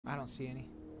I don't see any.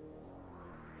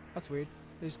 That's weird.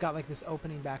 They just got like this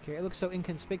opening back here. It looks so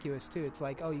inconspicuous too. It's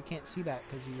like, oh, you can't see that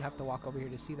because you have to walk over here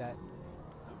to see that.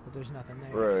 But there's nothing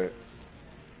there. Right.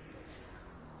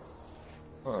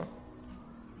 Huh.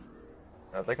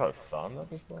 I think I found that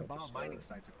before. Cabal mining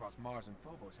sites across Mars and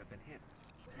Phobos have been hit.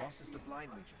 Losses to Blind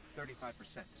Legion,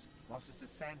 35%. Losses to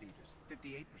Sand Eaters,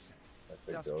 58%. That's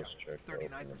the Dust ghost Giants, check to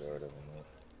open the 39%. door to the net.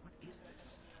 What is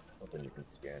this? Something you can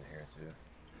scan here too.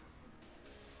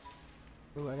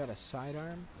 Ooh, I got a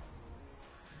sidearm.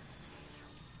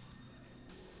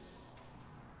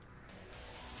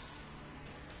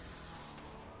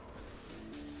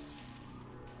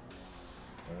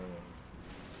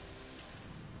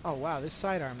 Oh wow, this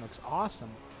sidearm looks awesome.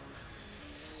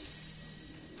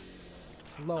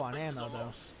 It's low on ammo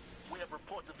though. We have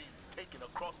reports of these taken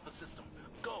across the system.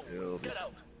 Go, Yep. get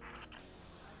out.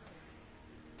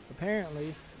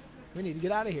 Apparently, we need to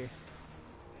get out of here.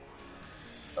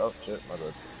 Oh shit, my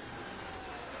bad.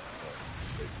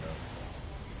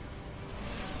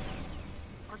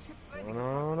 Our ship's Oh, landing no,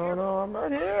 across the no, air. no, I'm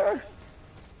right here!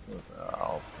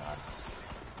 Oh, God.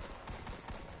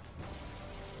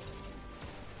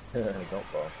 Don't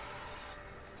fall.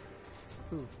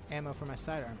 Ooh, ammo for my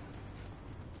sidearm.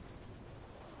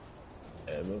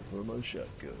 Ammo for my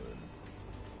shotgun.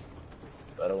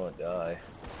 I don't want to die.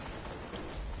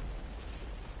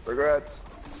 Regrets.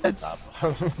 It's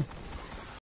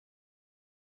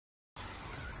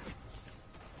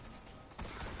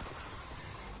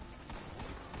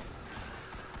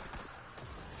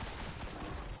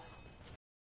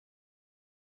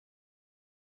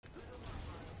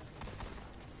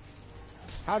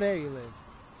How dare you live?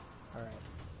 Alright.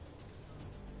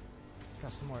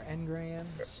 Got some more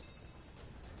engrams.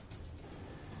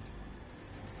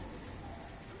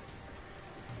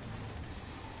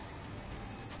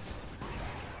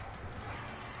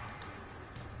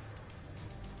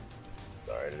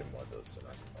 Sorry, I didn't want those to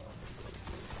not come off.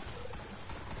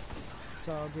 It's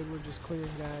all good, we're just clearing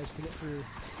guys to get through.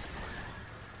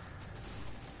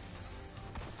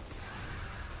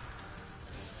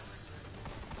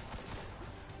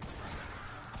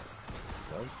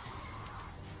 Nope.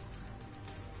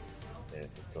 Yeah,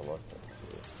 it's still locked up.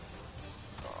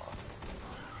 Aw.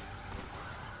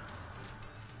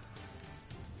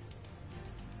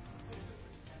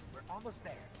 We're almost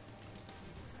there.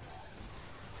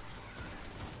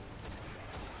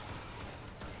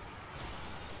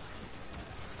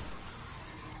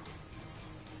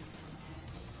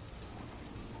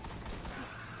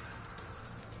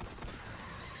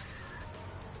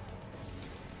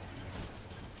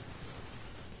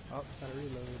 Oh, gotta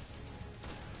reload.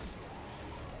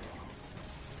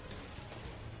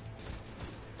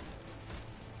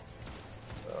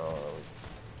 Oh,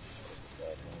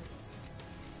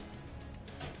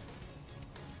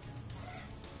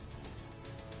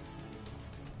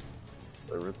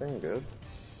 everything good?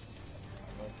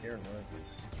 I'm not hearing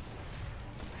noises.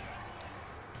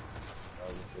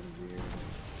 Everything weird.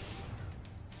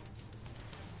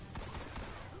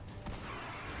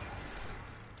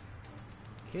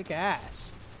 Kick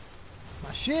ass.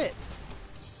 My shit.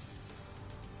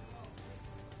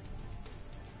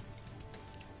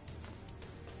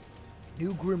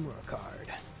 New Grimoire card.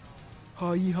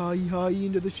 Hi, hi, hi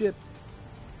into the ship.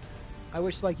 I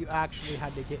wish like you actually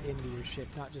had to get into your ship,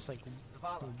 not just like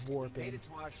Zavala, warp we made in. it to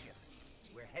our ship.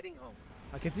 We're heading home.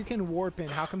 Like if you can warp in,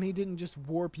 how come he didn't just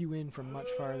warp you in from much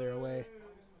farther away?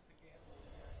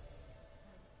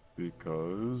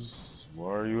 Because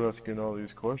why are you asking all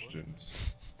these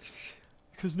questions?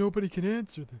 Because nobody can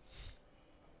answer them.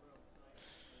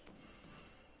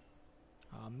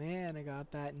 Oh man, I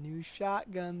got that new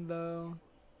shotgun though.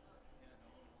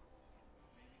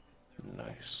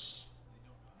 Nice.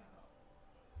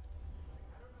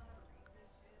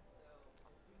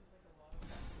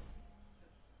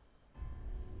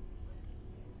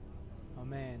 Oh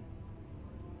man.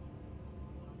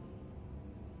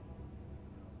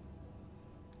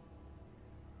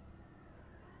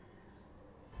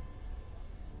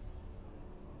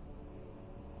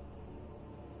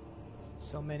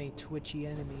 So many twitchy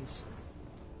enemies.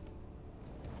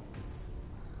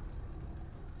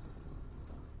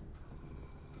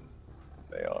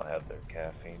 They all have their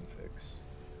caffeine fix.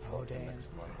 Oh for the damn. next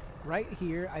month. Right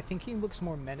here, I think he looks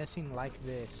more menacing like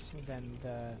this than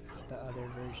the other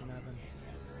version of him.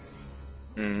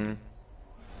 Mm-hmm.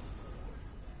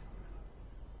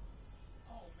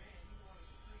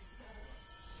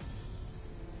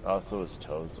 Also, his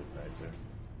toes look nicer.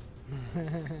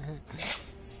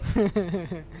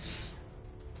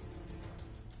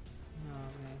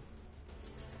 Oh man.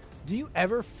 Do you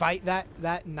ever fight that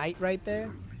knight right there?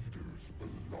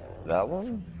 That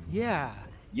one? Yeah.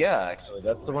 Yeah, actually,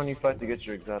 that's the one you fight to get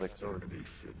your exotic sword.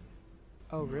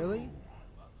 Oh, really?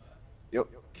 Yep.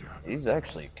 He's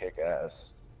actually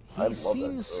kick-ass. I He love that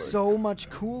seems sword. so much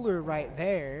cooler right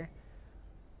there.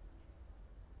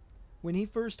 When he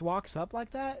first walks up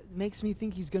like that, it makes me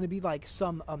think he's gonna be like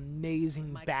some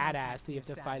amazing badass that you have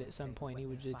to fight at some point. He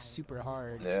was like super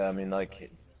hard. Yeah, I mean,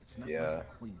 like, It's not yeah. like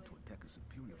the Queen to attack a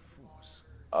superior force.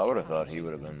 I would have thought he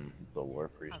would have been the war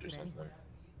priest How or could something. anyone?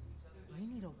 We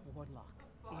need a warlock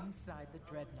inside the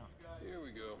dreadnought. Here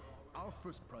we go. Our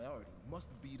first priority must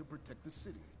be to protect the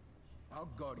city. Our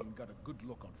guardian got a good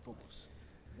look on Phobos.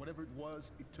 Whatever it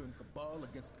was, it turned Cabal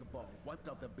against Cabal, wiped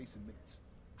out that base in minutes.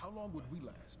 How long would we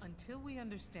last? Until we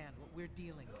understand what we're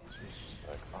dealing with. She's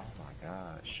like, oh my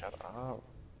god, shut up.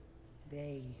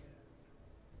 They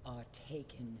are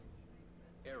taken.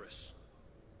 Eris,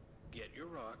 get your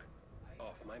rock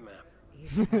off my map. It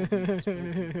hasn't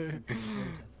spoken since the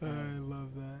winter I fell.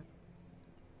 love that.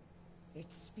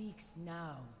 It speaks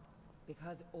now,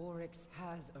 because Oryx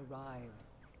has arrived.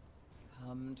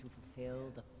 Come to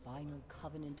fulfill the final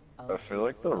covenant of I feel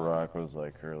like the sun. Rock was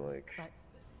like her, like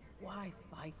Why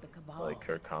fight the Cabal?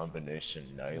 her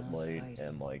combination Nightlight fighting.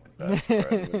 and like best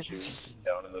friend when she was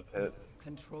down in the pit.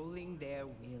 Controlling their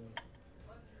will.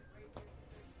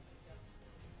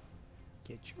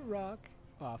 Get your rock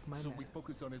off my So map. we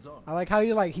focus on his arm. I like how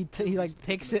he like he like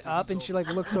picks it up and she like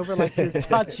looks over like you're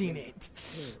touching it.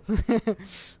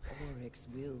 Oryx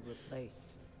will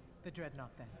replace. The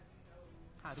dreadnought then.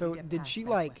 How do So we get did past she that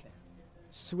like weapon?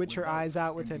 switch her eyes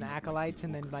out with an acolytes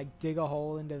and then like dig a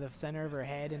hole into the center of her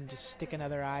head and just stick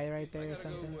another eye right there or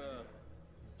something?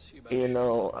 See about You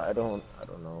know, I don't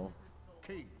know.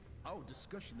 Cade, our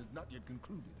discussion is not yet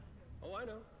concluded. Oh, I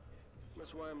know.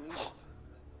 That's why I'm leaving.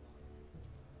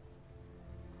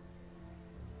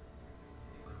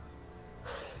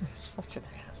 Such an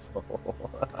asshole.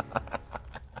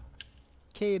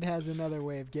 Cade has another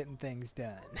way of getting things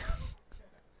done.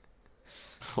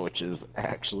 Which is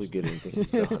actually getting things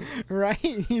done. Right?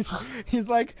 He's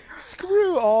like,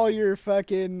 screw all your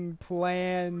fucking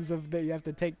plans of that you have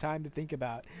to take time to think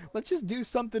about. Let's just do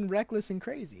something reckless and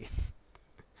crazy.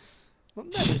 We'll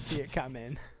never see it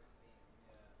coming.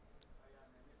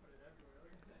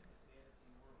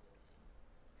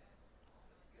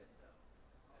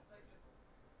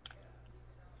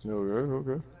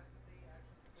 Okay.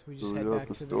 So we So just we head got back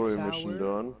the to the story mission tower.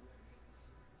 done.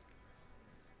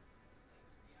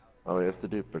 Oh, we have to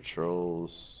do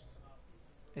patrols.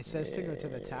 It says to go to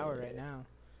the tower right now.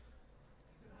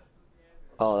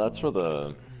 Oh, that's for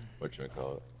the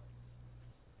whatchamacallit.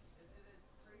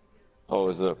 Oh,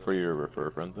 is that for your refer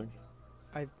friend thing?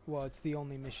 Well, it's the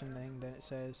only mission thing that it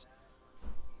says.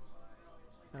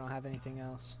 I don't have anything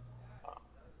else.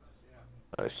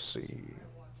 I see.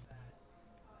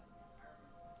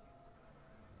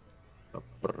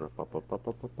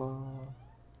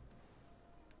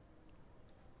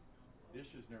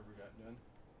 Dishes never got done.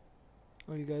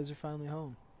 Oh, you guys are finally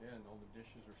home. Yeah, and all the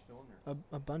dishes are still in there.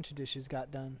 A bunch of dishes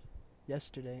got done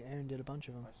yesterday. Aaron did a bunch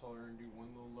of them. I saw her do one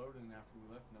little load, and after we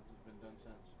left, nothing's been done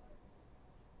since.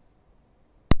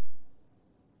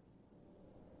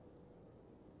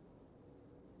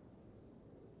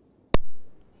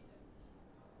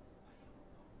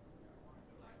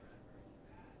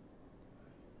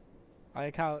 I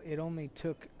like how it only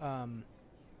took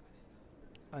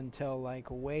until like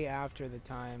way after the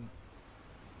time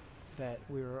that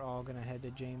we were all gonna head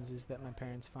to James's that my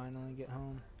parents finally get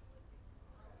home.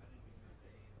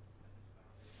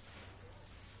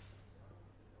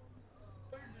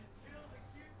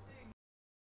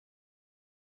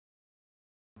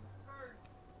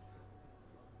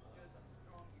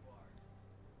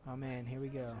 Oh man, here we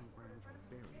go.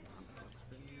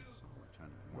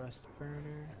 Rust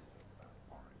burner.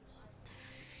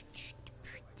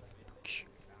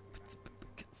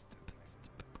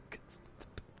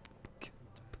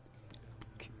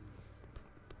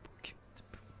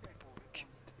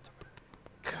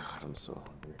 God, I'm so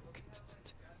hungry.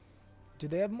 Do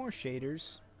they have more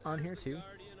shaders on here too?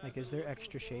 Like, is there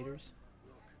extra shaders?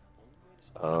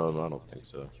 I don't think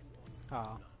so.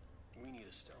 Oh, We need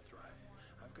a stealth drive.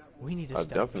 I've got one. we need a I've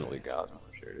stealth definitely drive. got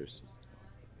more shaders.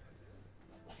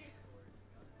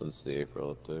 Since the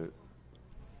April update.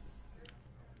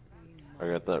 I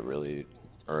got that really,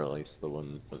 or at least the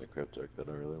one for the Cryptic that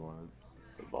I really wanted.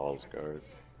 The Balls Guard.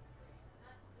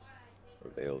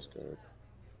 Or Veils Guard.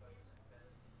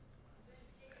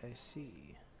 I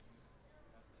see.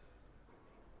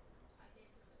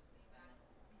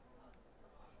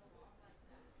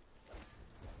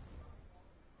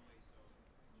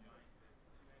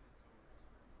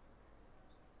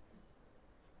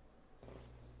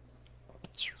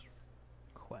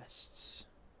 quests.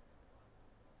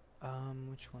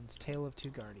 Which one's Tale of Two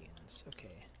Guardians?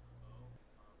 Okay.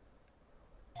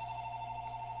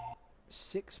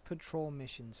 6 patrol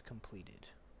missions completed.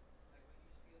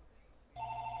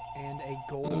 And a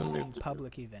gold then we have in to do-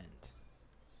 public event.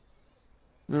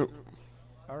 Yep.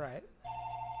 Alright.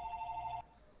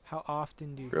 How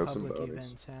often do Grab some public bodies.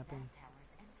 events happen?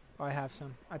 Oh, I have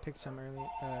some. I picked some earlier.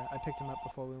 I picked them up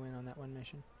before we went on that one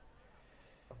mission.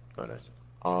 Oh, nice.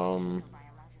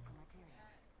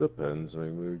 Depends. I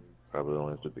mean, we probably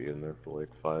only have to be in there for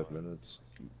like 5 minutes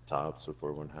tops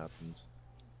before one happens.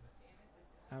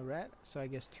 Alright, so I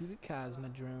guess to the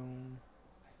Cosmodrome.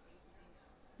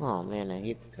 Oh man, I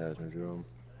hate the Cosmodrome.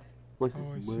 Like,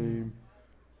 Oh, I see. lame.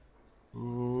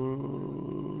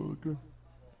 Oh, okay.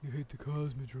 You hate the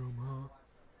Cosmodrome, huh?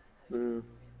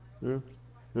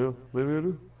 Yeah, maybe I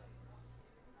do.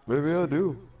 Maybe I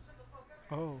do.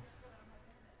 Oh.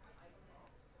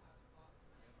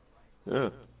 Yeah.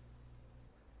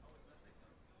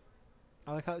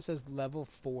 I like how it says level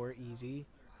 4 easy.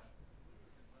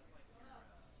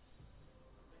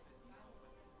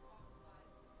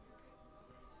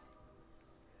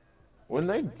 When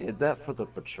they did that for the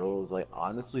patrols, I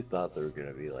honestly thought there were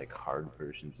gonna be like hard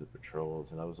versions of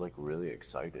patrols, and I was like really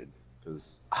excited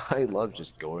because I love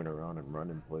just going around and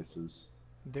running places.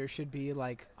 There should be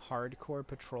like hardcore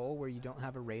patrol where you don't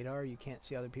have a radar, you can't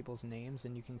see other people's names,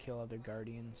 and you can kill other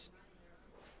guardians.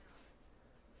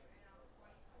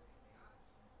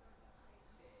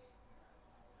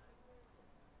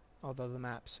 Although the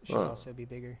maps should Oh. also be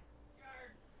bigger.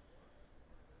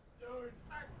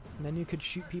 And then you could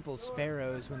shoot people's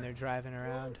sparrows when they're driving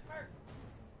around.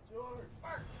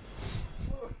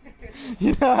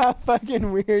 You know how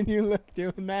fucking weird you look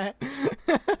doing that?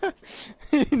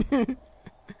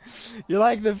 You're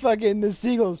like the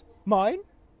seagulls. Mine?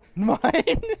 Mine?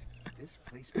 This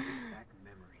place brings back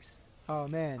memories. Oh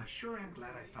man. I sure am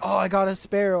glad I found Oh, I got a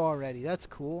sparrow already. That's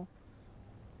cool.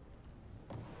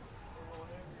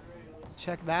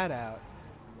 Check that out.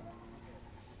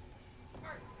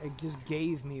 It just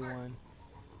gave me one.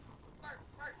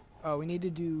 Oh, we need to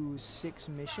do 6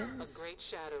 A missions? great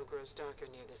shadow grows darker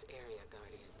near this area,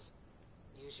 Guardians.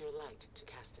 Use your light to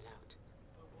cast it out.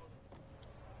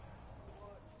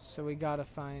 So we gotta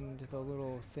find the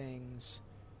little things.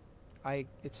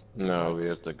 It's... No, we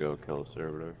have to go kill a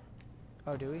servitor.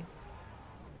 Oh, do we?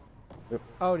 Yep.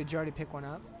 Oh, did you already pick one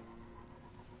up?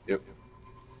 Yep.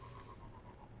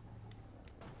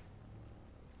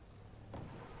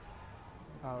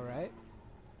 Alright.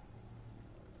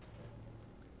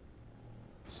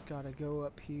 Just gotta go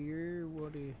up here.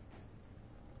 What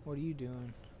are you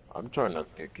doing? I'm trying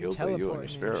not to get killed by you and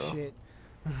your Teleporting and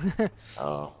sparrow. shit.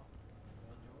 Oh.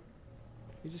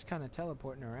 You're just kind of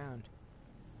teleporting around.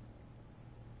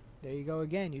 There you go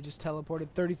again. You just teleported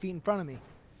 30 feet in front of me.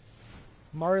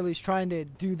 Marley's trying to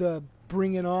do the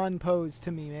bring it on pose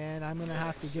to me, man. I'm gonna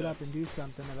have to get up and do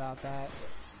something about that.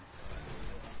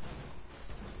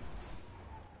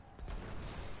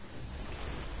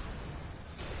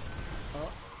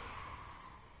 Oh.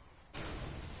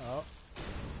 Oh.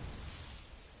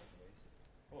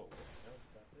 Whoa,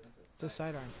 It's a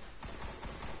sidearm.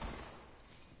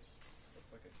 looks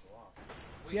like a Glock.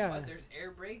 Wait, Yeah. what? There's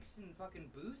air brakes and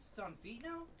fucking boosts on feet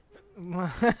now?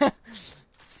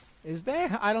 Is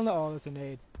there? I don't know. Oh, that's a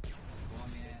nade. Well, I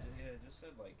mean, Yeah, it just said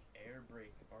like air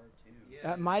brake R2. yeah,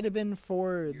 That might have been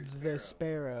for Your the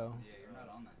sparrow. yeah, you're not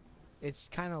on that. It's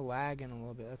kind of lagging a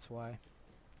little bit. That's why.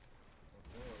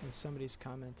 And somebody's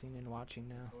commenting and watching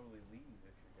now. Totally leave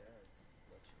if your dad's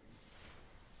let you leave.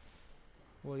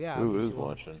 Well, yeah. Who obviously is won't,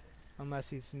 watching? unless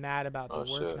he's mad about the Oh,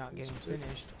 work shit. not getting It's sick.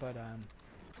 finished. But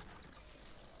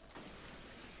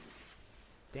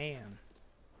damn.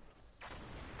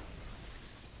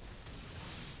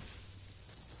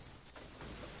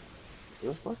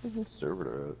 Where the fuck is this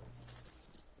servitor at?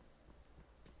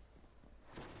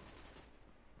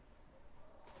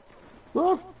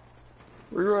 Ah!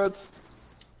 Regrets!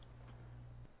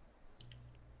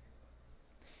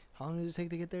 How long does it take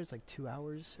to get there? It's like 2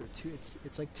 hours or two.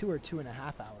 It's like 2 or 2.5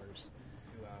 hours.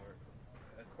 2 hour.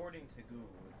 According to Google,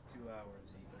 it's 2 hours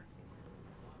either.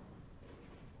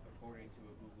 According to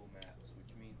a Google Maps,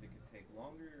 which means it could take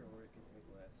longer or it could take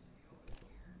less.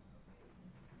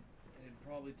 And it'd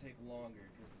probably take longer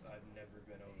because I've never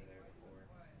been over there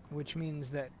before. Which means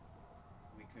that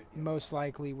We could get most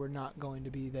likely we're not going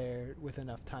to be there with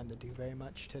enough time to do very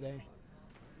much today.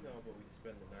 no, but we'd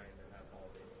spend the night and have all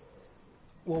day.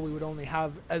 Well, we would only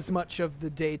have as much of the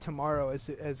day tomorrow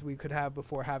as we could have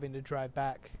before having to drive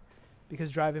back,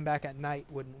 because driving back at night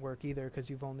wouldn't work either, because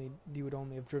you would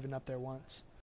only have driven up there once.